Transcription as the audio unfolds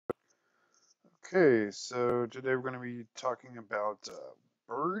Okay, so today we're going to be talking about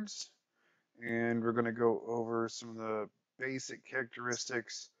birds, and we're going to go over some of the basic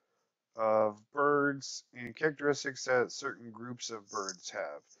characteristics of birds and characteristics that certain groups of birds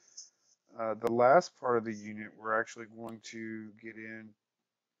have. The last part of the unit, we're actually going to get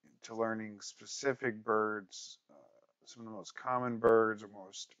into learning specific birds, some of the most common birds or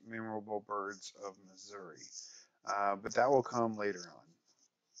most memorable birds of Missouri. But that will come later on.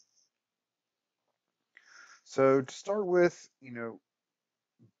 So to start with,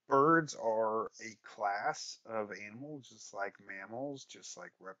 birds are a class of animals, just like mammals, just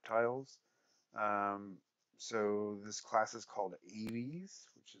like reptiles. Um, so this class is called Aves,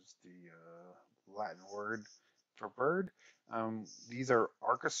 which is the Latin word for bird. These are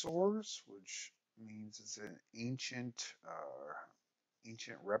archosaurs, which means it's an ancient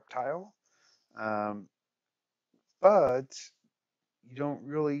reptile. Um, but you don't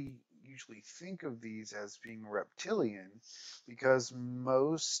really usually think of these as being reptilian because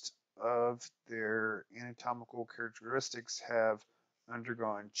most of their anatomical characteristics have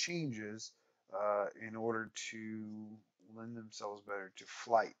undergone changes in order to lend themselves better to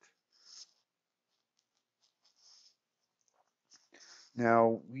flight.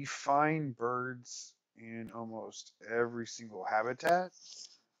 Now, we find birds in almost every single habitat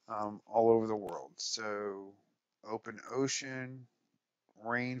all over the world. So, open ocean,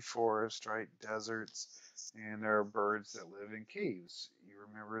 rainforest, right? Deserts, and there are birds that live in caves. You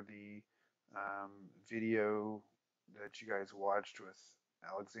remember the video that you guys watched with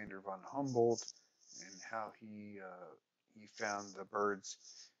Alexander von Humboldt and how he found the birds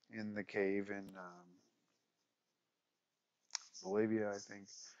in the cave in Bolivia, I think.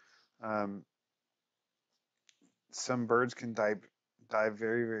 Um, some birds can dive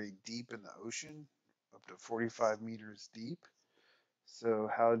very, very deep in the ocean, up to 45 meters deep. So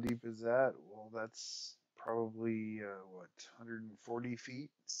how deep is that? Well, that's probably what 140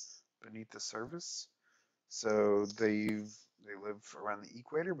 feet beneath the surface. So they live around the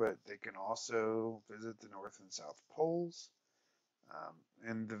equator, but they can also visit the North and South poles.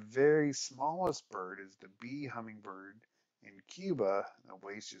 And the very smallest bird is the bee hummingbird in Cuba that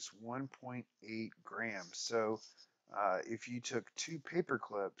weighs just 1.8 grams. So if you took two paper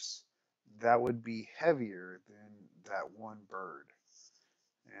clips, that would be heavier than that one bird.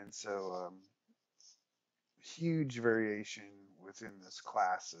 And so huge variation within this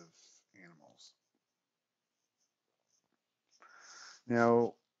class of animals.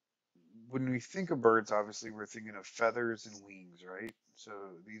 Now, when we think of birds, obviously we're thinking of feathers and wings, right? So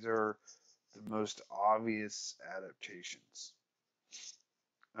these are the most obvious adaptations.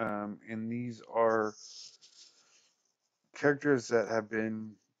 And these are characters that have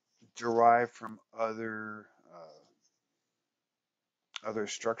been derived from other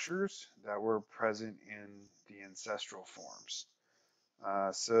structures that were present in the ancestral forms.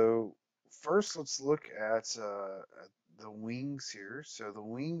 So first, let's look at the wings here. So the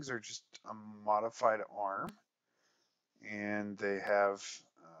wings are just a modified arm, and they have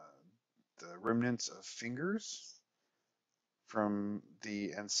the remnants of fingers from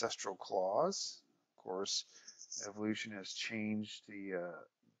the ancestral claws. Of course, evolution has changed the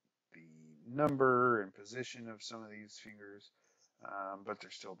number and position of some of these fingers, but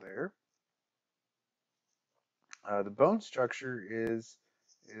they're still there. The bone structure is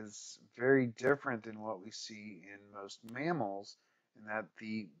very different than what we see in most mammals, in that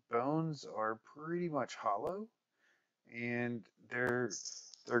the bones are pretty much hollow, and they're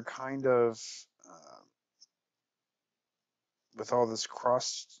kind of uh, with all this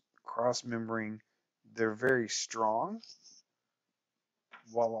cross membrane, they're very strong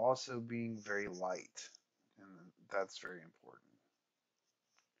while also being very light, and that's very important.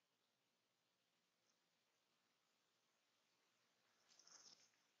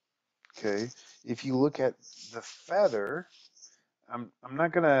 Okay, if you look at the feather, I'm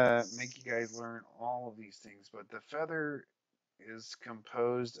not gonna make you guys learn all of these things, but the feather is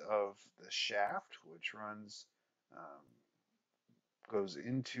composed of the shaft, which um, goes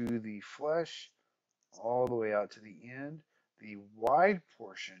into the flesh all the way out to the end. The wide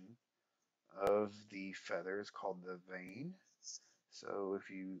portion of the feather is called the vein. So if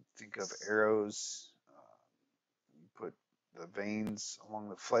you think of arrows, you put the veins along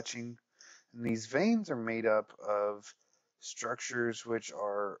the fletching, and these veins are made up of structures which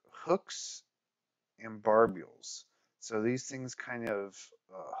are hooks and barbules. So these things kind of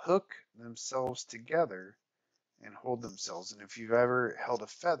hook themselves together and hold themselves. And if you've ever held a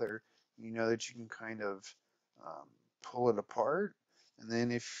feather, you know that you can kind of um, pull it apart. And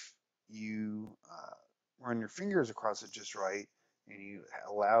then if you run your fingers across it just right, and you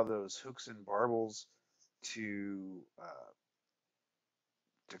allow those hooks and barbels to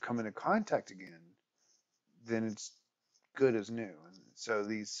come into contact again, then it's good as new. And so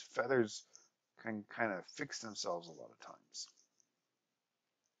these feathers can kind of fix themselves a lot of times.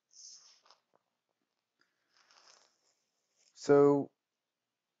 So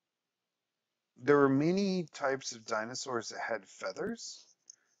there were many types of dinosaurs that had feathers.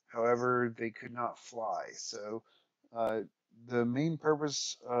 However, they could not fly. So uh, the main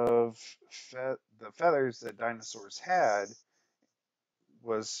purpose of the feathers that dinosaurs had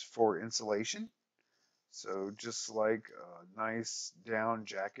was for insulation. So just like a nice down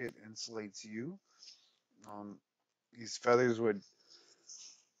jacket insulates you, um, these feathers would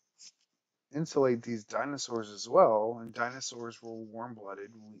insulate these dinosaurs as well. And dinosaurs were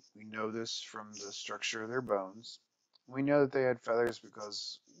warm-blooded. We know this from the structure of their bones. We know that they had feathers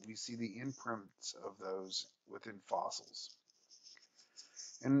because we see the imprints of those within fossils.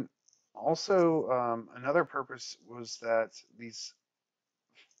 And also, another purpose was that these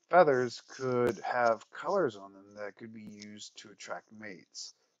feathers could have colors on them that could be used to attract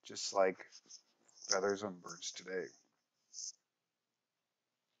mates, just like feathers on birds today.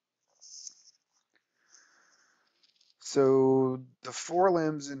 So the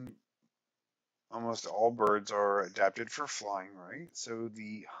forelimbs in almost all birds are adapted for flying, right? So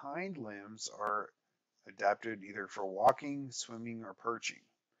the hind limbs are adapted either for walking, swimming, or perching.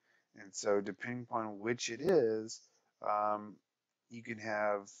 And so depending upon which it is, um, you can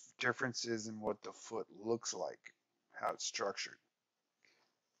have differences in what the foot looks like, how it's structured.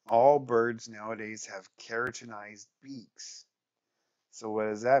 All birds nowadays have keratinized beaks. So what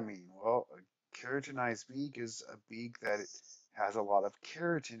does that mean? Well, a keratinized beak is a beak that it has a lot of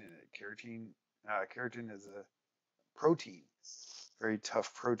keratin in it. Keratin is a protein, very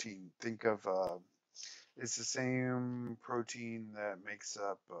tough protein. Think of it's the same protein that makes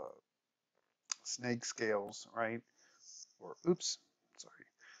up snake scales, right? Or oops, sorry,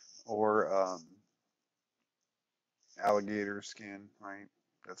 or alligator skin, right?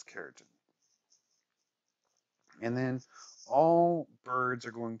 That's keratin. And then all birds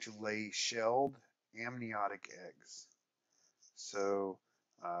are going to lay shelled amniotic eggs. So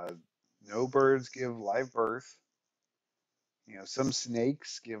uh, no birds give live birth. You know, some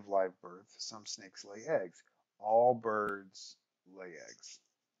snakes give live birth. Some snakes lay eggs. All birds lay eggs.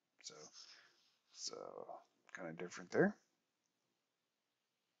 So, so kind of different there.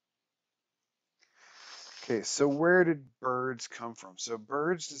 Okay, so where did birds come from? So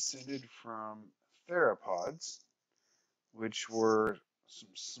birds descended from theropods, which were some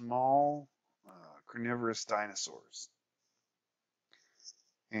small carnivorous dinosaurs.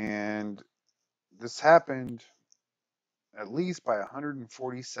 And this happened at least by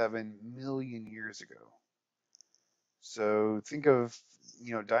 147 million years ago. So think of,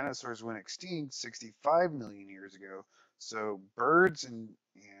 dinosaurs went extinct 65 million years ago. So birds and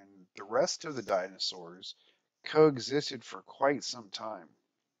the rest of the dinosaurs coexisted for quite some time.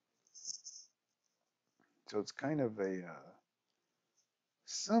 So it's kind of a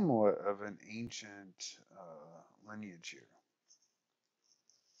somewhat of an ancient lineage here.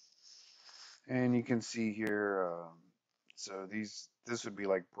 And you can see here, so this would be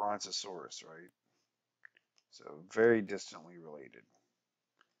like Brontosaurus, right? So very distantly related.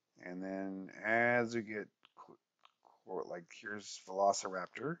 And then as we get like here's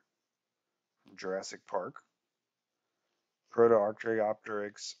Velociraptor from Jurassic Park,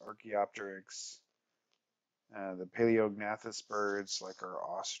 Proto-Archaeopteryx, Archaeopteryx, the Paleognathus birds like our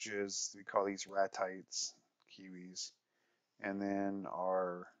ostriches, we call these ratites, kiwis, and then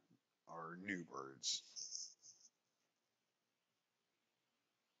our new birds.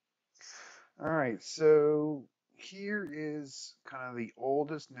 All right, so here is kind of the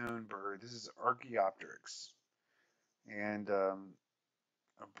oldest known bird. This is Archaeopteryx, and I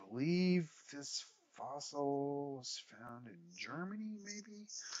believe this fossil was found in Germany, maybe.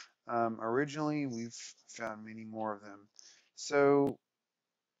 Originally, we've found many more of them. So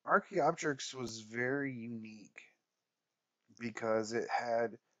Archaeopteryx was very unique because it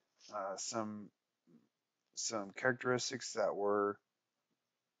had uh, some some characteristics that were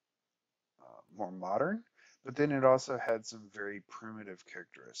more modern, but then it also had some very primitive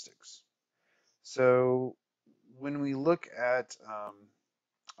characteristics. So when we look at,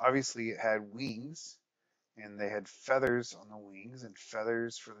 obviously it had wings, and they had feathers on the wings and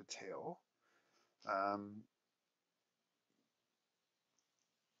feathers for the tail. Um,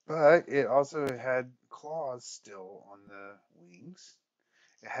 but it also had claws still on the wings.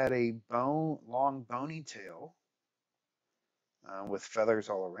 It had a long bony tail with feathers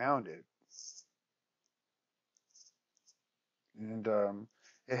all around it. and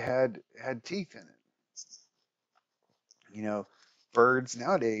it had teeth in it. You know, birds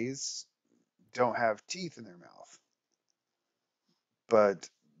nowadays don't have teeth in their mouth, but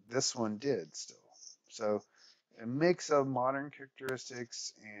this one did still. So a mix of modern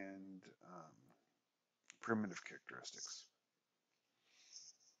characteristics and primitive characteristics.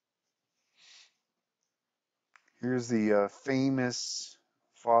 Here's the famous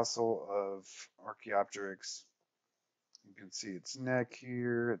fossil of Archaeopteryx. You can see its neck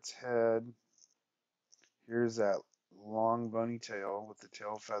here, its head. Here's that long bony tail with the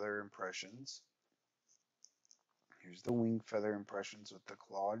tail feather impressions. Here's the wing feather impressions with the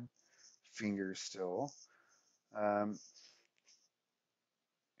clawed fingers still. Um,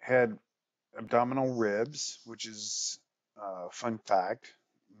 had abdominal ribs, which is a fun fact.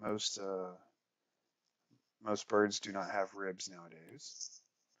 Most most birds do not have ribs nowadays.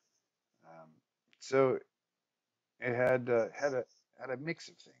 Um, so it had a mix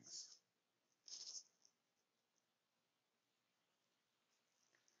of things.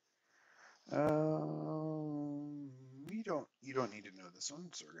 Um, you don't need to know this one,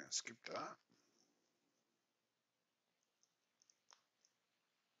 so we're gonna skip that.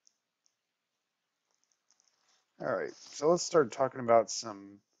 All right, so let's start talking about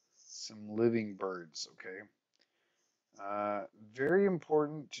some living birds. Okay, very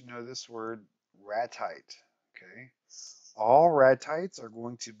important to know this word ratite. Okay, all ratites are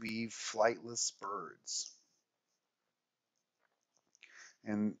going to be flightless birds,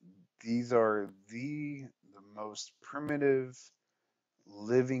 and these are the most primitive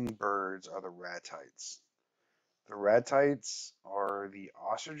living birds are the ratites. The ratites are the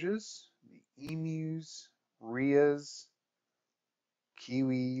ostriches, the emus, rheas,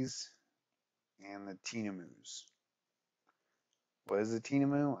 kiwis, and the tinamus. What is a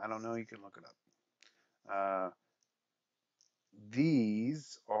tinamu? I don't know. You can look it up. Uh,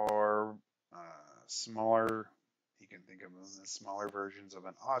 these are smaller. You can think of them as smaller versions of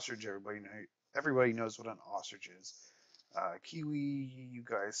an ostrich. Everybody knows what an ostrich is. Kiwi, you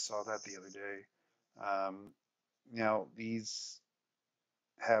guys saw that the other day. Um, now these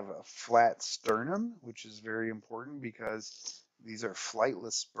have a flat sternum, which is very important because these are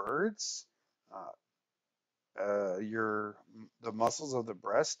flightless birds. Your the muscles of the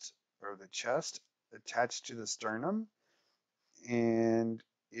breast or the chest attached to the sternum, and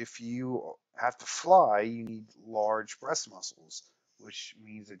if you have to fly, you need large breast muscles, which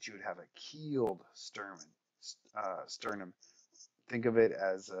means that you would have a keeled sternum. Sternum. Think of it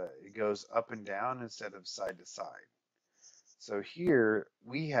as it goes up and down instead of side to side. So here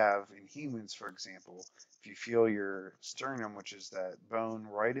we have in humans, for example, if you feel your sternum, which is that bone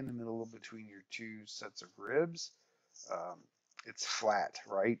right in the middle between your two sets of ribs, um, it's flat,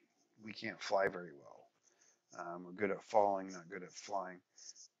 right? We can't fly very well. We're good at falling, not good at flying.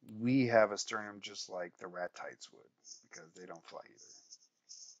 We have a sternum just like the ratites would because they don't fly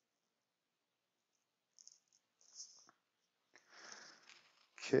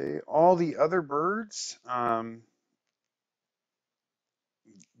either. Okay, all the other birds,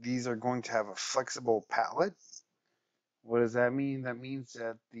 these are going to have a flexible palate. What does that mean? That means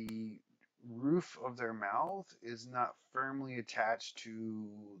that the roof of their mouth is not firmly attached to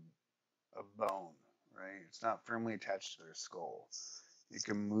a bone, right? It's not firmly attached to their skull. It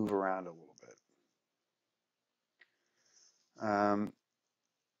can move around a little bit. Um,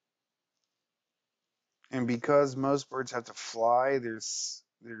 and because most birds have to fly, there's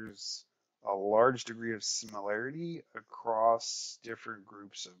a large degree of similarity across different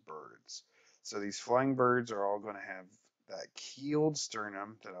groups of birds. So these flying birds are all going to have that keeled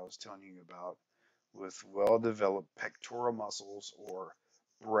sternum that I was telling you about with well-developed pectoral muscles or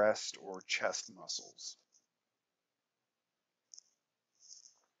breast or chest muscles.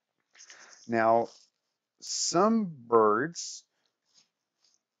 Now, some birds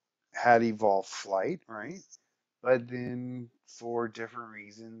had evolved flight, right? But then for different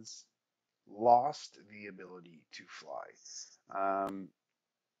reasons lost the ability to fly. Um,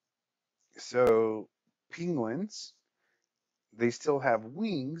 so penguins, they still have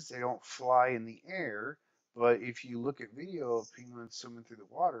wings. They don't fly in the air, but if you look at video of penguins swimming through the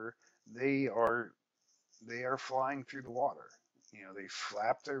water, they are they are flying through the water. You know, they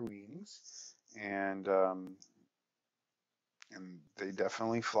flap their wings and they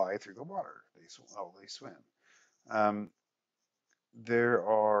definitely fly through the water. They swim. Um, there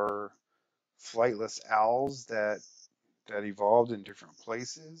are flightless owls that evolved in different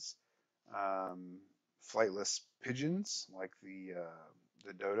places. Um, flightless pigeons, like the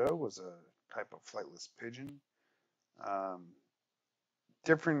dodo, was a type of flightless pigeon. Um,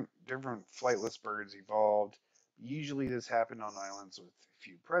 different flightless birds evolved Usually this happened on islands with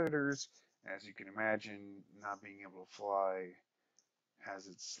few predators. As you can imagine, not being able to fly has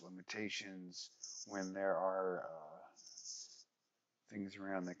its limitations when there are things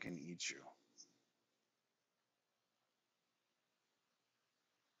around that can eat you.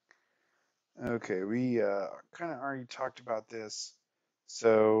 Okay, we kind of already talked about this,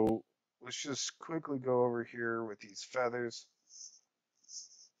 so let's just quickly go over here with these feathers.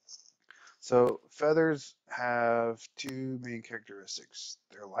 So feathers have two main characteristics.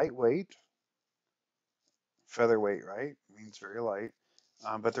 They're lightweight, featherweight, right? Means very light,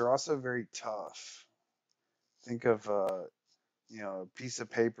 but they're also very tough. Think of a piece of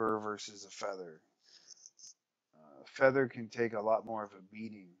paper versus a feather. Feather can take a lot more of a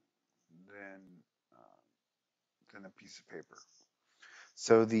beating than a piece of paper.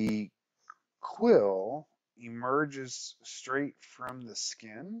 So the quill emerges straight from the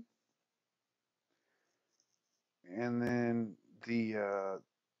skin, and then the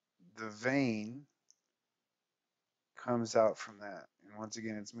vein comes out from that. And once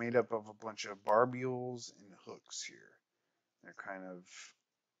again, it's made up of a bunch of barbules and hooks here. They're kind of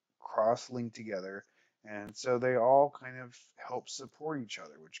cross-linked together, and so they all kind of help support each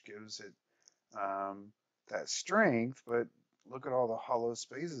other, which gives it that strength. But look at all the hollow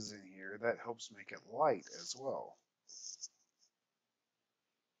spaces in here. That helps make it light as well.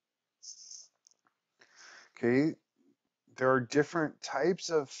 Okay, there are different types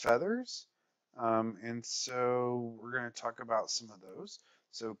of feathers, and so we're going to talk about some of those.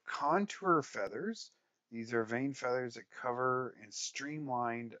 So contour feathers, these are veined feathers that cover and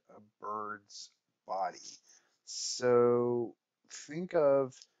streamline a bird's body. So think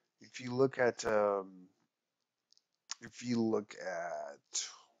of if you look at if you look at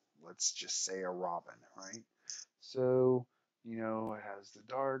let's just say a robin, right? So, it has the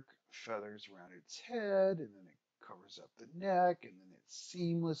dark feathers around its head, and then it covers up the neck, and then it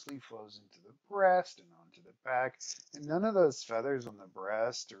seamlessly flows into the breast and onto the back. And none of those feathers on the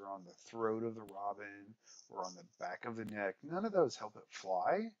breast or on the throat of the robin or on the back of the neck, none of those help it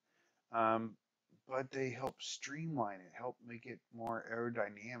fly. Um, but they help streamline it, help make it more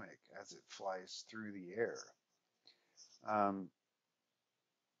aerodynamic as it flies through the air. Um,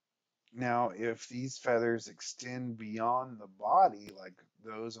 Now, if these feathers extend beyond the body, like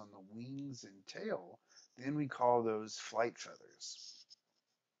those on the wings and tail, then we call those flight feathers.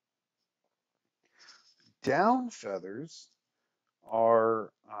 Down feathers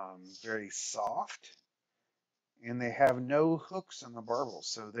are very soft and they have no hooks on the barbel,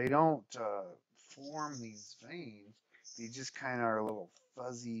 so they don't form these veins. They just kind of are little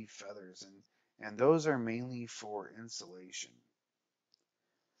fuzzy feathers, and those are mainly for insulation.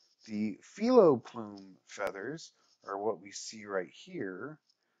 The filoplume feathers are what we see right here,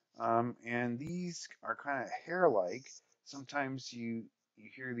 and these are kind of hair-like. Sometimes you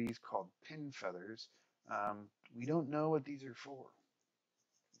hear these called pin feathers. We don't know what these are for.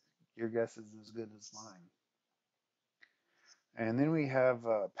 Your guess is as good as mine. And then we have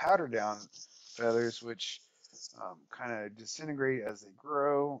powder down feathers, which kind of disintegrate as they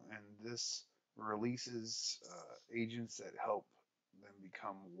grow, and this releases agents that help them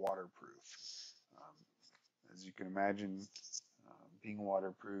become waterproof. Um, as you can imagine, being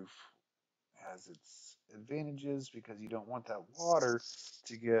waterproof has its advantages because you don't want that water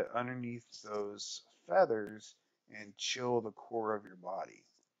to get underneath those feathers and chill the core of your body.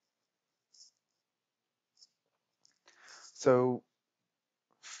 So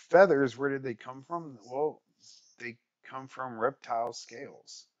feathers, where did they come from? Well, they come from reptile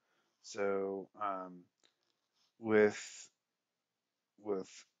scales. So with with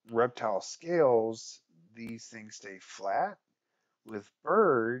reptile scales, these things stay flat. With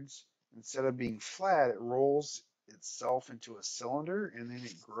birds, instead of being flat, it rolls itself into a cylinder and then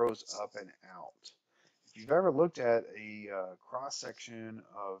it grows up and out. If you've ever looked at a cross section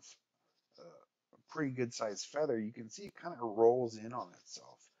of a pretty good sized feather, you can see it kind of rolls in on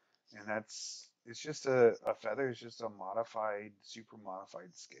itself. And it's just a feather, it's just a modified, super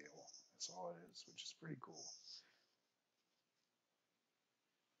modified scale. That's all it is, which is pretty cool.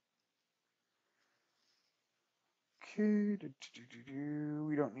 Okay,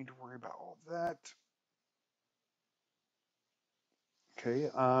 we don't need to worry about all of that. Okay,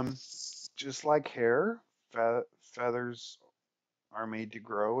 just like hair, feathers are made to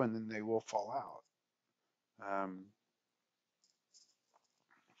grow and then they will fall out.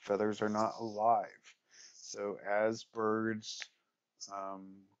 Feathers are not alive. So as birds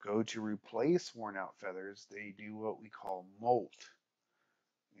go to replace worn out feathers, they do what we call molt.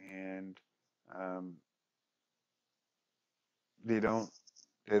 And um, they don't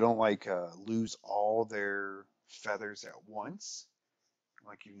they don't like lose all their feathers at once,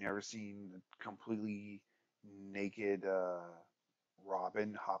 like you've never seen a completely naked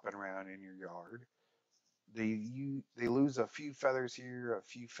robin hopping around in your yard. They lose a few feathers here, a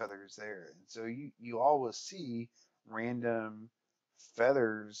few feathers there, and so you always see random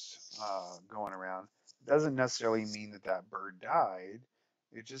feathers going around. It doesn't necessarily mean that that bird died.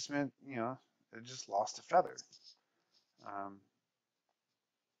 It just meant, it just lost a feather. Um,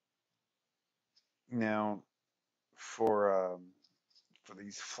 Now, for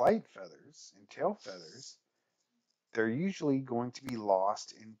these flight feathers and tail feathers, they're usually going to be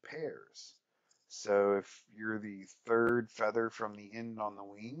lost in pairs. So if you're the third feather from the end on the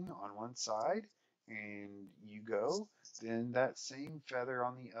wing on one side and you go, then that same feather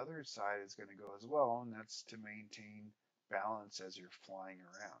on the other side is going to go as well, and that's to maintain balance as you're flying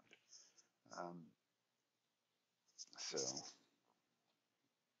around. So it's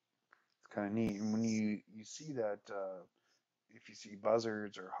kind of neat. And when you see that, if you see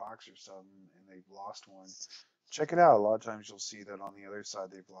buzzards or hawks or something and they've lost one, check it out. A lot of times you'll see that on the other side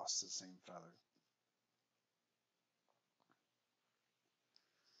they've lost the same feather.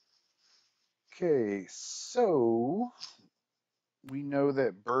 Okay, so we know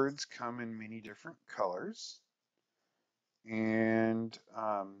that birds come in many different colors, and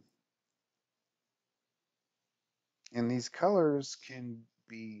these colors can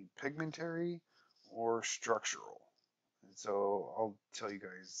be pigmentary or structural. And so I'll tell you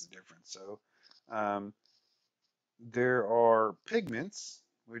guys the difference. So um, there are pigments,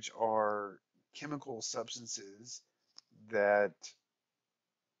 which are chemical substances that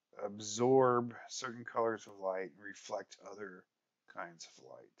absorb certain colors of light and reflect other kinds of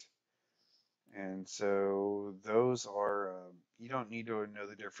light. And so those are, you don't need to know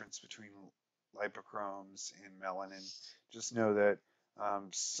the difference between lipochromes and melanin. Just know that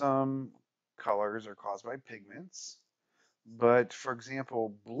some colors are caused by pigments. But for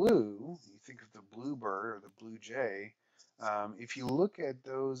example, blue, you think of the bluebird or the blue jay, if you look at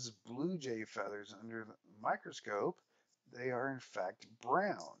those blue jay feathers under the microscope, they are in fact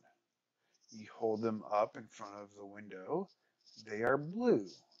brown. You hold them up in front of the window, they are blue.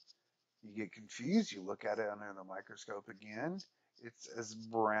 You get confused, you look at it under the microscope again, it's as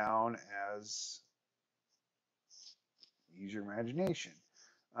brown as, use your imagination.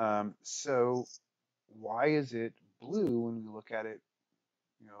 So why is it blue when we look at it,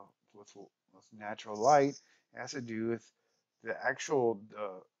 with natural light? It has to do with the actual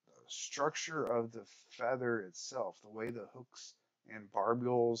structure of the feather itself, the way the hooks and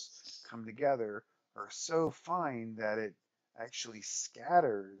barbules come together are so fine that it actually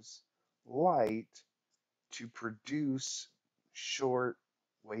scatters light to produce short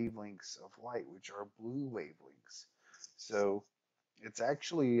wavelengths of light, which are blue wavelengths. So it's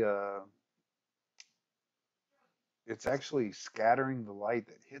actually uh, it's actually scattering the light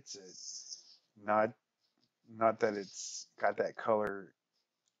that hits it, not not that it's got that color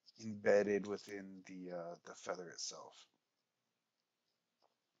embedded within the feather itself.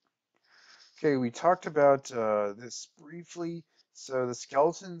 Okay, we talked about this briefly. So the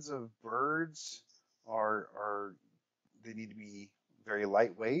skeletons of birds are they need to be very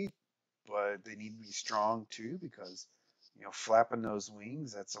lightweight, but they need to be strong too because flapping those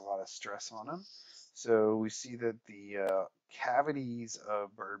wings, that's a lot of stress on them. So we see that the cavities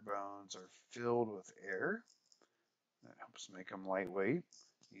of bird bones are filled with air. That helps make them lightweight.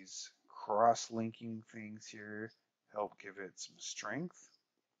 These cross-linking things here help give it some strength.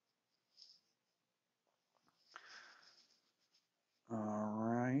 All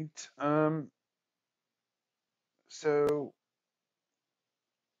right. So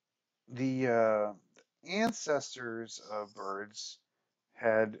the ancestors of birds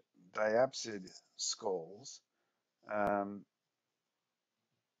had diapsid skulls, um,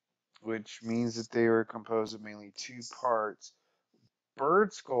 which means that they were composed of mainly two parts.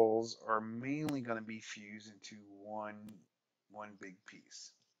 Bird skulls are mainly going to be fused into one big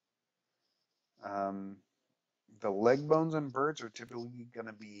piece. Um, the leg bones on birds are typically going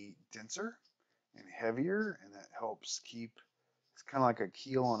to be denser and heavier, and that helps keep. It's kind of like a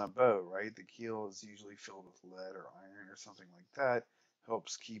keel on a boat, right? The keel is usually filled with lead or iron or something like that.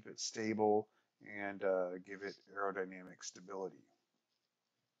 Helps keep it stable and give it aerodynamic stability.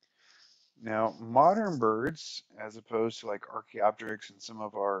 Now, modern birds, as opposed to like Archaeopteryx and some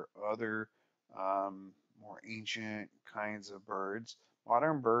of our other more ancient kinds of birds,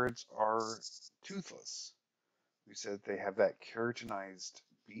 modern birds are toothless. We said they have that keratinized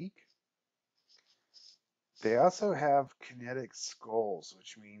beak. They also have kinetic skulls,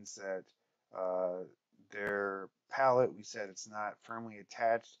 which means that uh, their palate, we said it's not firmly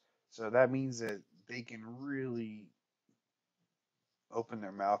attached. So that means that they can really open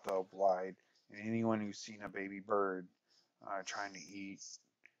their mouth out wide. And anyone who's seen a baby bird trying to eat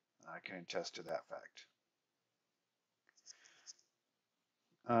can attest to that fact.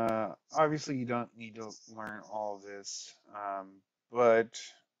 Obviously, you don't need to learn all of this, but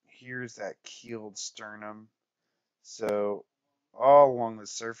here's that keeled sternum. So all along the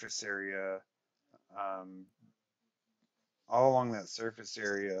surface area, um, all along that surface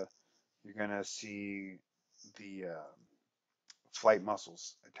area, you're gonna see the flight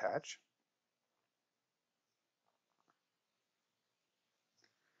muscles attach.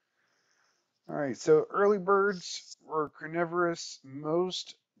 All right, so early birds were carnivorous.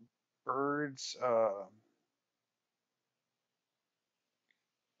 Most birds, well,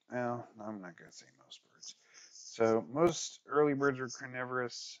 I'm not gonna say most birds. So most early birds were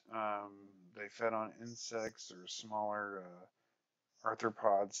carnivorous. They fed on insects or smaller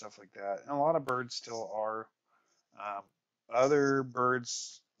arthropods, stuff like that. And a lot of birds still are. Um, Other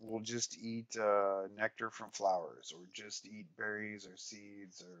birds will just eat nectar from flowers, or just eat berries or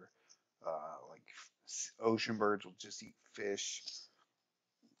seeds, or like ocean birds will just eat fish.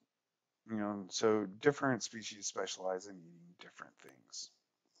 So different species specialize in eating different things.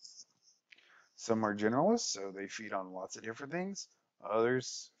 Some are generalists, so they feed on lots of different things.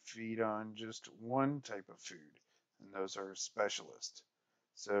 Others feed on just one type of food, and those are specialists.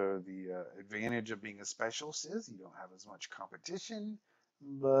 So the advantage of being a specialist is you don't have as much competition,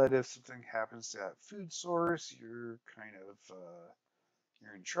 but if something happens to that food source, you're kind of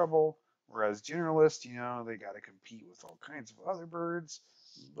you're in trouble. Whereas generalists, they got to compete with all kinds of other birds.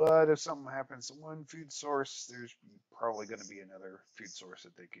 But if something happens to one food source, there's probably going to be another food source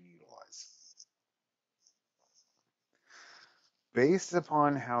that they can utilize. Based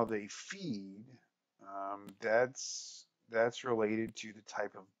upon how they feed, that's related to the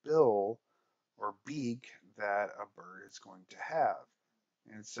type of bill or beak that a bird is going to have.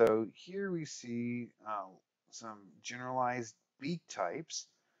 And so here we see some generalized beak types.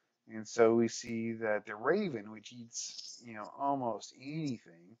 And so we see that the raven, which eats, almost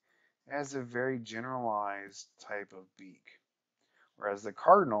anything, has a very generalized type of beak. Whereas the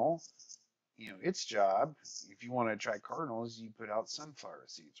cardinal, its job, if you want to try cardinals, you put out sunflower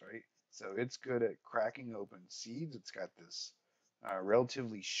seeds, right? So it's good at cracking open seeds. It's got this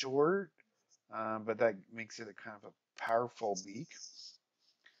relatively short, but that makes it a kind of a powerful beak.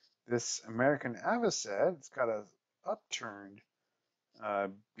 This American avocet, it's got a upturned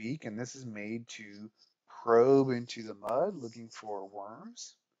beak, and this is made to probe into the mud looking for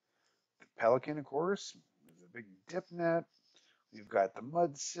worms. The pelican, of course, is a big dip net. We've got the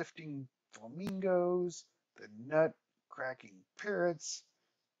mud sifting flamingos, the nut cracking parrots,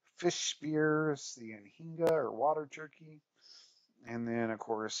 fish spears, the anhinga or water turkey, and then of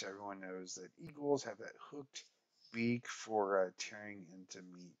course everyone knows that eagles have that hooked beak for tearing into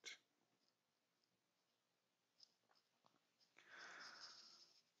meat.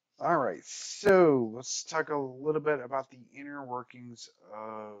 All right, so let's talk a little bit about the inner workings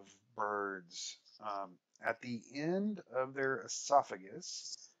of birds. At the end of their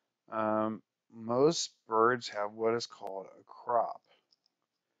esophagus, most birds have what is called a crop.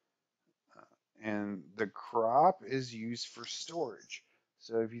 And the crop is used for storage.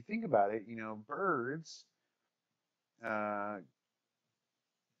 So if you think about it, birds, uh,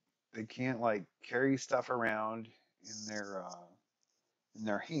 they can't like carry stuff around in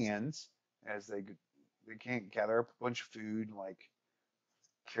their hands as they can't gather up a bunch of food and like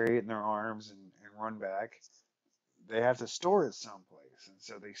carry it in their arms and run back. They have to store it someplace, and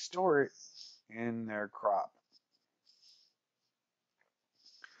so they store it in their crop.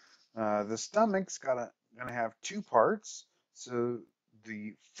 The stomach's gonna have two parts. So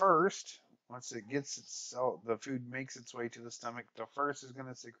the first, once it gets itself, the food makes its way to the stomach. The first is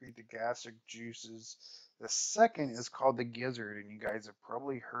gonna secrete the gastric juices. The second is called the gizzard, and you guys have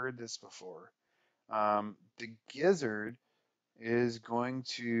probably heard this before. The gizzard is going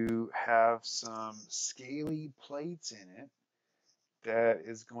to have some scaly plates in it that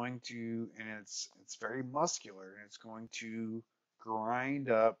is going to, and it's very muscular, and it's going to grind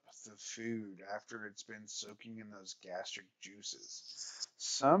up the food after it's been soaking in those gastric juices.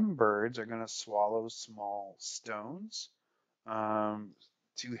 Some birds are going to swallow small stones um,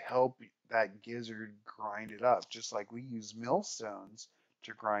 to help that gizzard grind it up, just like we use millstones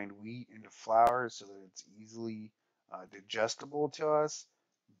to grind wheat into flour so that it's easily digestible to us.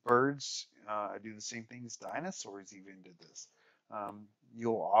 Birds do the same things. Dinosaurs even did this.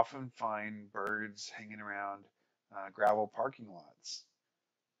 You'll often find birds hanging around gravel parking lots.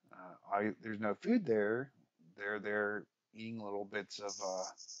 There's no food there. They're eating little bits of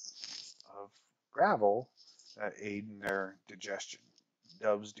gravel that aid in their digestion.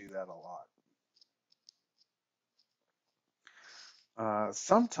 Doves do that a lot.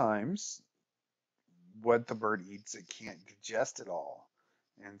 Sometimes what the bird eats, it can't digest it all.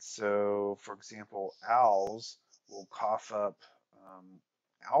 And so, for example, owls will cough up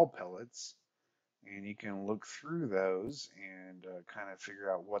owl pellets, and you can look through those and kind of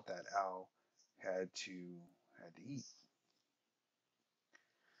figure out what that owl had to eat.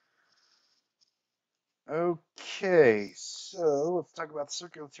 Okay, so let's talk about the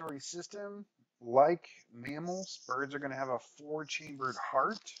circulatory system. Like mammals, birds are going to have a four-chambered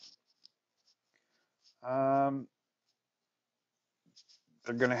heart. Um,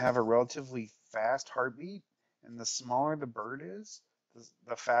 they're going to have a relatively fast heartbeat, and the smaller the bird is,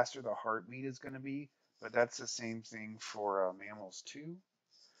 the faster the heartbeat is going to be. But that's the same thing for mammals too.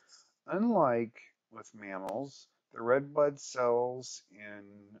 Unlike with mammals, the red blood cells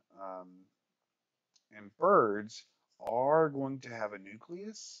in birds are going to have a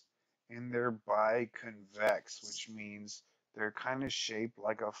nucleus, and they're biconvex, which means they're kind of shaped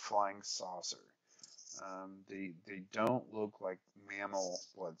like a flying saucer. They don't look like mammal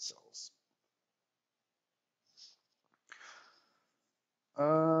blood cells.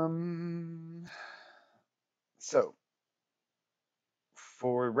 Um, so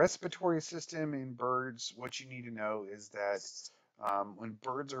for respiratory system in birds, what you need to know is that when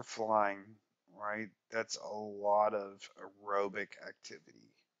birds are flying, right, that's a lot of aerobic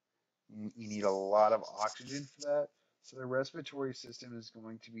activity. You need a lot of oxygen for that. So the respiratory system is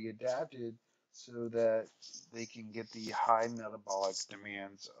going to be adapted so that they can get the high metabolic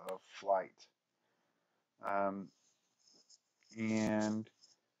demands of flight. Um, and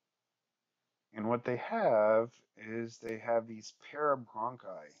and what they have is they have these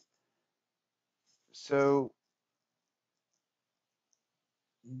parabronchi. So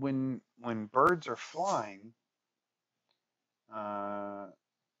when birds are flying, uh,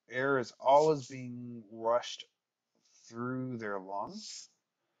 air is always being rushed through their lungs.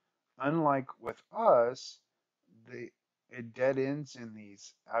 Unlike with us, it dead ends in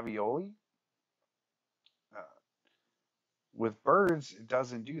these alveoli. Uh, with birds, it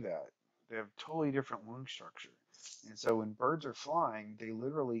doesn't do that. They have totally different lung structure. And so when birds are flying, they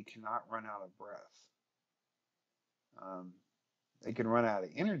literally cannot run out of breath. Um, they can run out of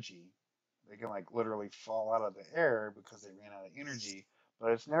energy. They can like literally fall out of the air because they ran out of energy,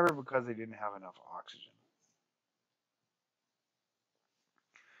 but it's never because they didn't have enough oxygen.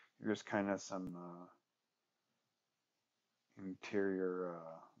 Here's kind of some interior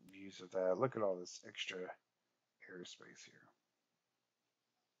views of that. Look at all this extra airspace here.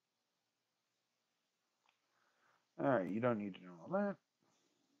 All right, you don't need to know all that.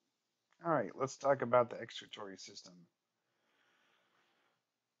 All right, let's talk about the excretory system.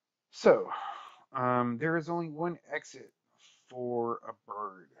 So, there is only one exit for a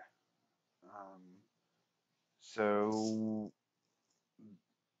bird. Um, so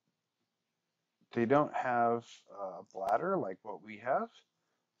they don't have a bladder like what we have.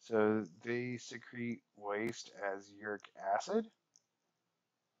 So they secrete waste as uric acid,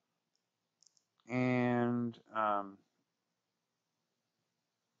 and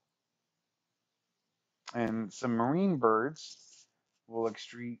some marine birds will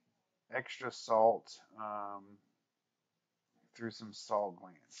excrete extra salt through some salt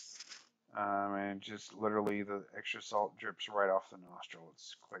glands. And just literally the extra salt drips right off the nostril.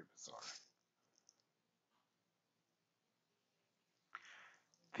 It's quite bizarre.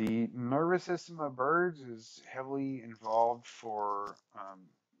 The nervous system of birds is heavily involved for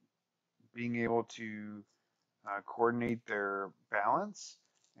being able to coordinate their balance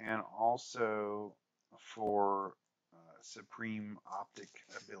and also for supreme optic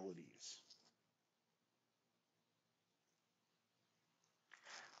abilities.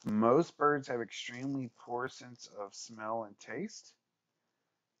 Most birds have extremely poor sense of smell and taste.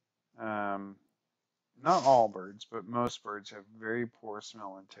 Um, Not all birds, but most birds have very poor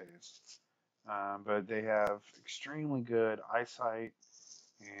smell and taste. But they have extremely good eyesight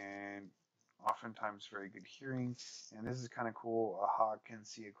and oftentimes very good hearing. And this is kind of cool. A hawk can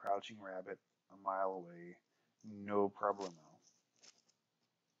see a crouching rabbit a mile away, no problemo.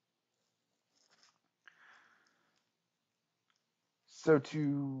 So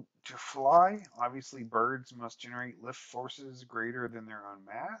to fly, obviously birds must generate lift forces greater than their own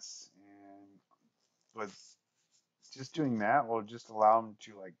mass, and but just doing that will just allow them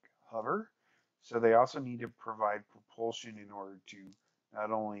to like hover. So they also need to provide propulsion in order to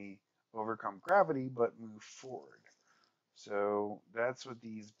not only overcome gravity but move forward. So that's what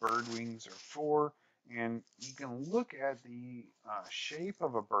these bird wings are for. And you can look at the shape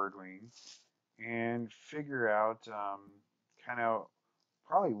of a bird wing and figure out kind of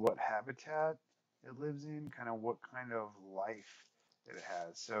probably what habitat it lives in, kind of what kind of life it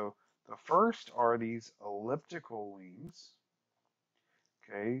has. So the first are these elliptical wings.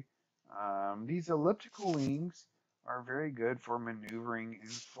 Okay, these elliptical wings are very good for maneuvering in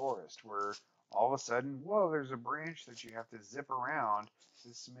forest, where all of a sudden, whoa, there's a branch that you have to zip around.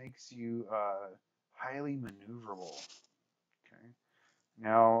 This makes you highly maneuverable. Okay.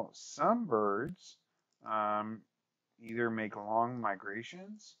 Now, some birds um, either make long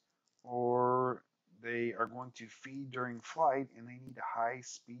migrations or they are going to feed during flight and they need high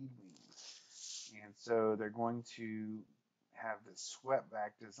speed wings. And so they're going to have this swept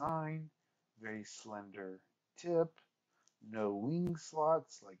back design, very slender tip, no wing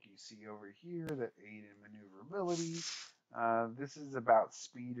slots like you see over here that aid in maneuverability. This is about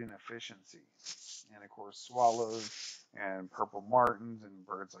speed and efficiency. And of course, swallows and purple martins and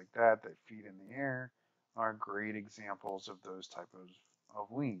birds like that that feed in the air are great examples of those type of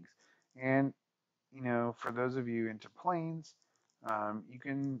wings. And for those of you into planes, you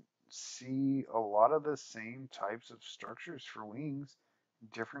can see a lot of the same types of structures for wings,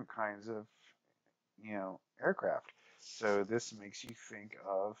 different kinds of aircraft. So this makes you think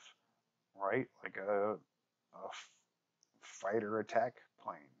of, right, like a fighter attack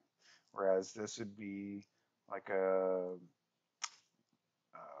plane, whereas this would be like a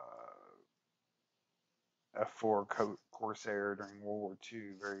F4 Corsair during World War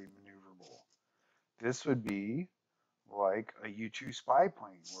II, very maneuverable. This would be like a U-2 spy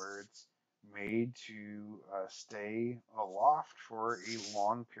plane, where it's made to stay aloft for a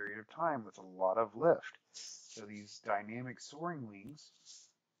long period of time with a lot of lift. So these dynamic soaring wings,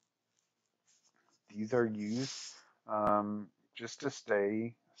 these are used just to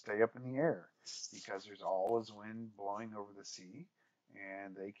stay up in the air because there's always wind blowing over the sea,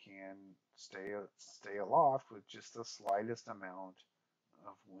 and they can stay aloft with just the slightest amount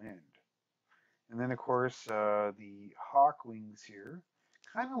of wind. And then, of course, the hawk wings here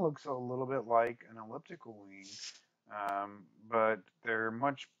kind of looks a little bit like an elliptical wing, but they're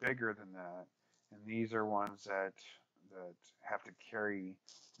much bigger than that. And these are ones that have to carry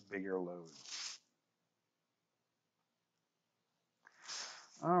bigger loads.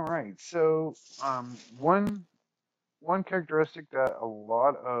 All right, so one characteristic that a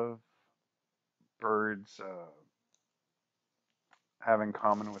lot of birds have in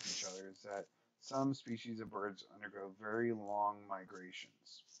common with each other is that some species of birds undergo very long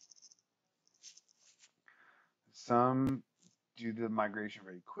migrations. Some do the migration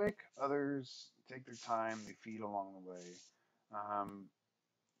very quick, others take their time, they feed along the way. Um,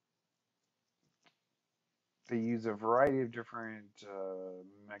 they use a variety of different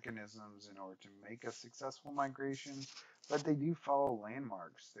mechanisms in order to make a successful migration, but they do follow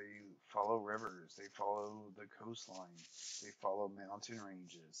landmarks. They follow rivers, they follow the coastline, they follow mountain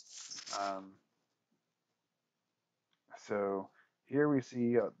ranges. Um, so here we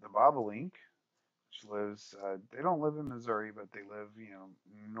see the bobolink, which lives. They don't live in Missouri, but they live,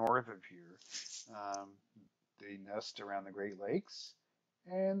 north of here. Um, they nest around the Great Lakes,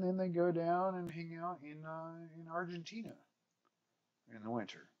 and then they go down and hang out in Argentina in the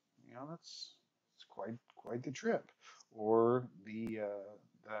winter. That's quite the trip. Or the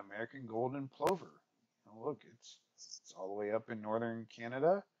American golden plover. Look, it's all the way up in northern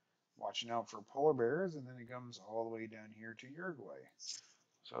Canada, watching out for polar bears, and then it comes all the way down here to Uruguay.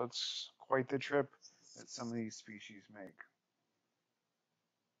 So it's quite the trip that some of these species make.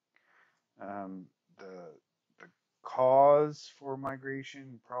 Um, the cause for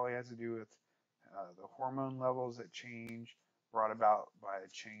migration probably has to do with the hormone levels that change brought about by a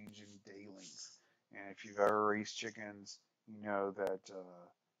change in day length. And if you've ever raised chickens, you know that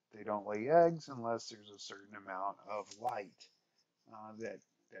they don't lay eggs unless there's a certain amount of light that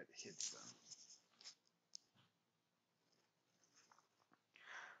hits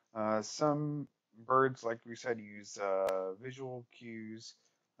them. Some birds, like we said, use visual cues.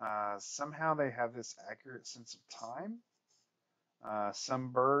 Somehow they have this accurate sense of time.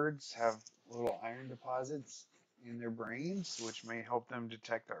 Some birds have little iron deposits in their brains, which may help them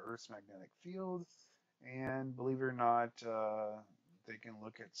detect the Earth's magnetic field. And believe it or not, they can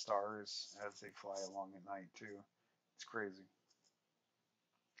look at stars as they fly along at night too. It's crazy.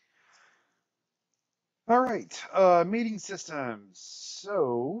 All right, mating systems.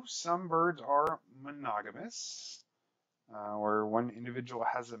 So some birds are monogamous, where one individual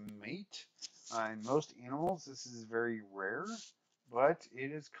has a mate. In most animals, this is very rare, but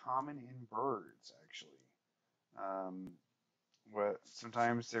it is common in birds, actually. Um,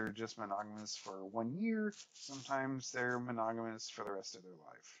 Sometimes they're just monogamous for 1 year, sometimes they're monogamous for the rest of their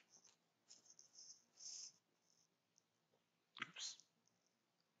life.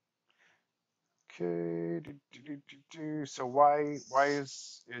 Okay. So why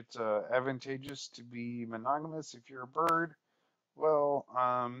is it advantageous to be monogamous if you're a bird? Well,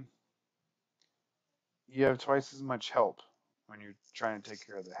 you have twice as much help when you're trying to take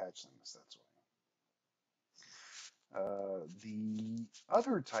care of the hatchlings. That's why. The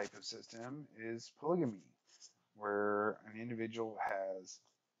other type of system is polygamy, where an individual has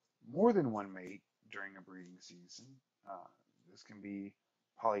more than one mate during a breeding season. Uh, this can be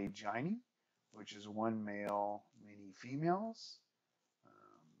polygyny, which is one male, many females.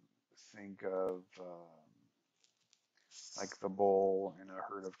 Think of like the bull in a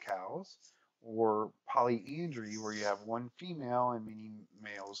herd of cows, or polyandry, where you have one female and many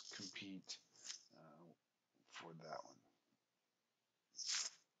males compete for that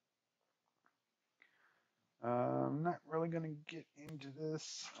one. I'm not really going to get into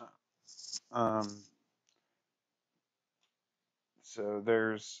this. Um, so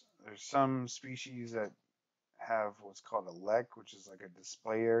there's some species that have what's called a lek, which is like a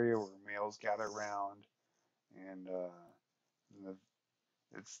display area where males gather around, and the,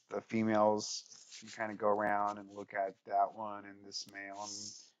 it's the females can kind of go around and look at that one and this male,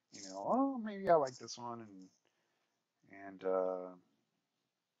 and oh, maybe I like this one, and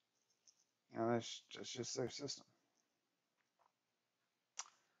that's just their system.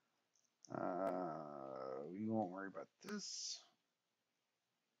 We won't worry about this.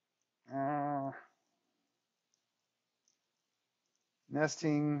 Uh,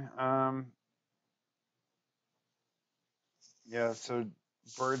 Nesting. Yeah, so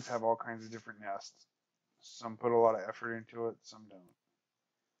birds have all kinds of different nests. Some put a lot of effort into it, some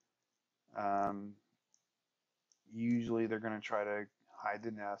don't. Usually they're going to try to hide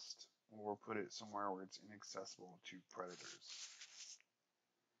the nest or put it somewhere where it's inaccessible to predators.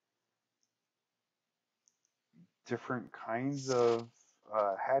 Different kinds of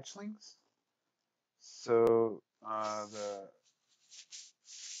hatchlings. So the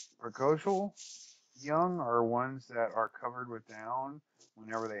precocial young are ones that are covered with down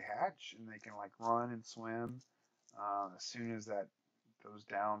whenever they hatch, and they can like run and swim as soon as those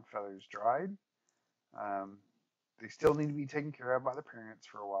down feathers dried. Um, they still need to be taken care of by the parents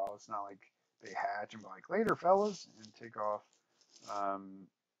for a while. It's not like they hatch and be like later, fellas, and take off. Um,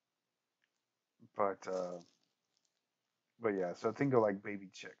 but uh, but yeah, so think of like baby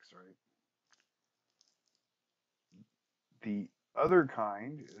chicks, right? The other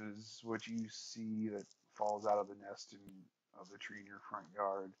kind is what you see that falls out of the nest of the tree in your front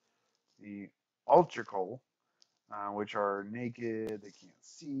yard. The ultrical, which are naked, they can't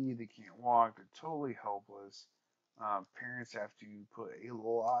see, they can't walk, they're totally helpless. Parents have to put a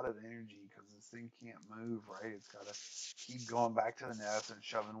lot of energy because this thing can't move, right? It's got to keep going back to the nest and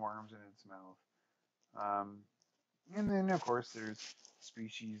shoving worms in its mouth. Um, and then, of course, there's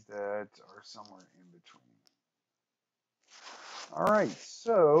species that are somewhere in between. All right,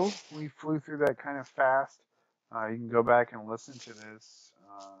 so we flew through that kind of fast. You can go back and listen to this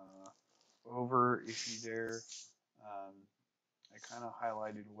over if you dare. Um, I kind of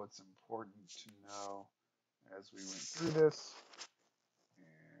highlighted what's important to know as we went through this,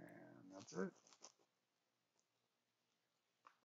 and that's it.